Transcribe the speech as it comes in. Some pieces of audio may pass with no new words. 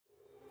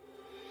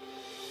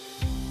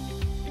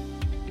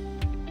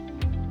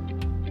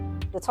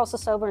The Tulsa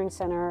Sobering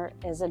Center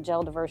is a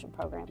jail diversion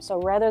program.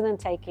 So rather than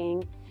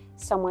taking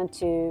someone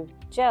to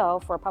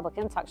jail for a public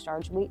intox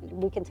charge,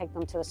 we can take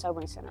them to the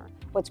sobering center.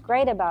 What's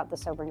great about the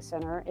sobering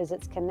center is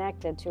it's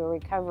connected to a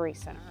recovery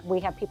center. We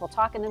have people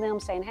talking to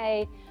them saying,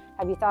 hey,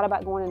 have you thought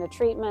about going into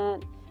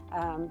treatment?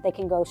 They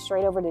can go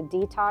straight over to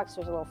detox.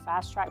 There's a little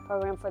fast track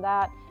program for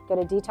that.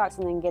 Go to detox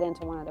and then get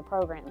into one of the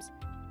programs.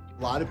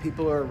 A lot of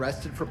people who are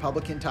arrested for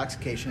public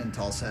intoxication in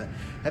Tulsa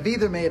have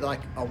either made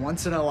like a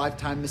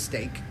once-in-a-lifetime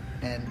mistake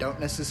and don't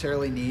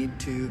necessarily need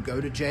to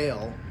go to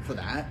jail for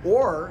that,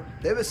 or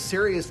they have a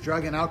serious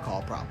drug and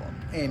alcohol problem,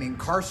 and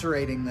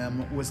incarcerating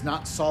them was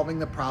not solving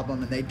the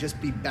problem, and they'd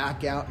just be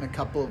back out in a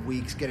couple of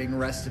weeks getting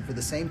arrested for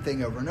the same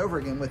thing over and over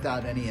again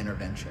without any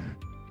intervention.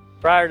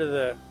 Prior to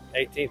the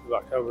 18th of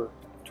October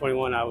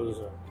 21, I was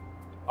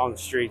on the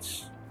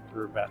streets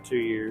for about 2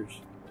 years,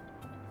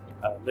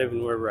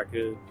 living wherever I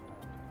could.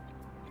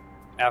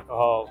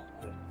 Alcohol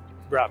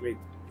brought me,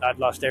 I'd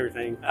lost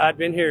everything. I'd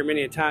been here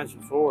many times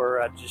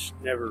before, I just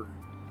never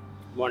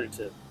wanted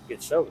to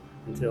get sober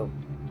until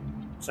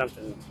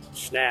something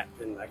snapped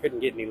and I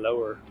couldn't get any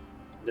lower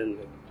than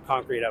the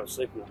concrete I was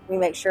sleeping on. We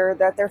make sure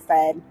that they're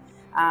fed,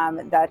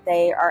 that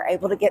they are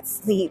able to get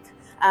sleep.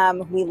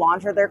 We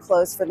launder their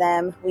clothes for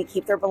them. We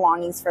keep their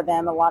belongings for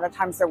them. A lot of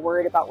times they're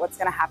worried about what's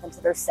going to happen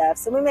to their stuff.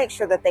 So we make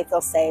sure that they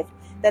feel safe,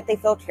 that they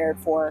feel cared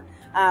for.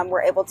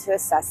 We're able to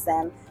assess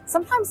them.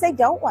 Sometimes they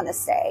don't want to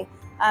stay.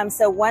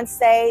 So once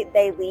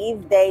they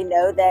leave, they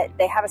know that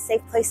they have a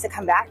safe place to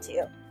come back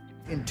to.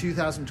 In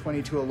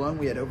 2022 alone,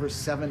 we had over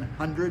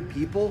 700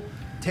 people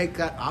take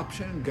that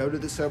option and go to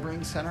the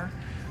sobering center.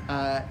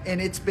 And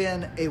it's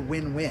been a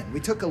win-win. We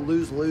took a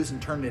lose-lose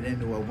and turned it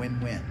into a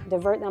win-win.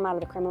 Divert them out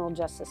of the criminal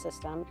justice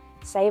system,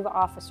 save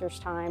officers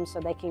time so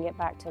they can get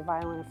back to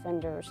violent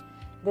offenders.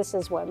 This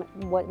is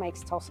what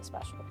makes Tulsa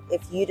special.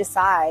 If you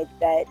decide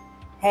that,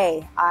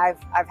 hey,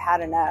 I've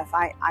had enough,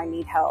 I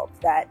need help,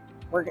 that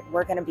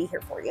we're going to be here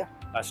for you.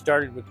 I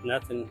started with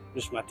nothing,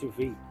 just my 2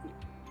 feet.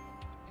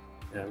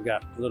 And I've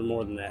got a little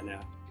more than that now.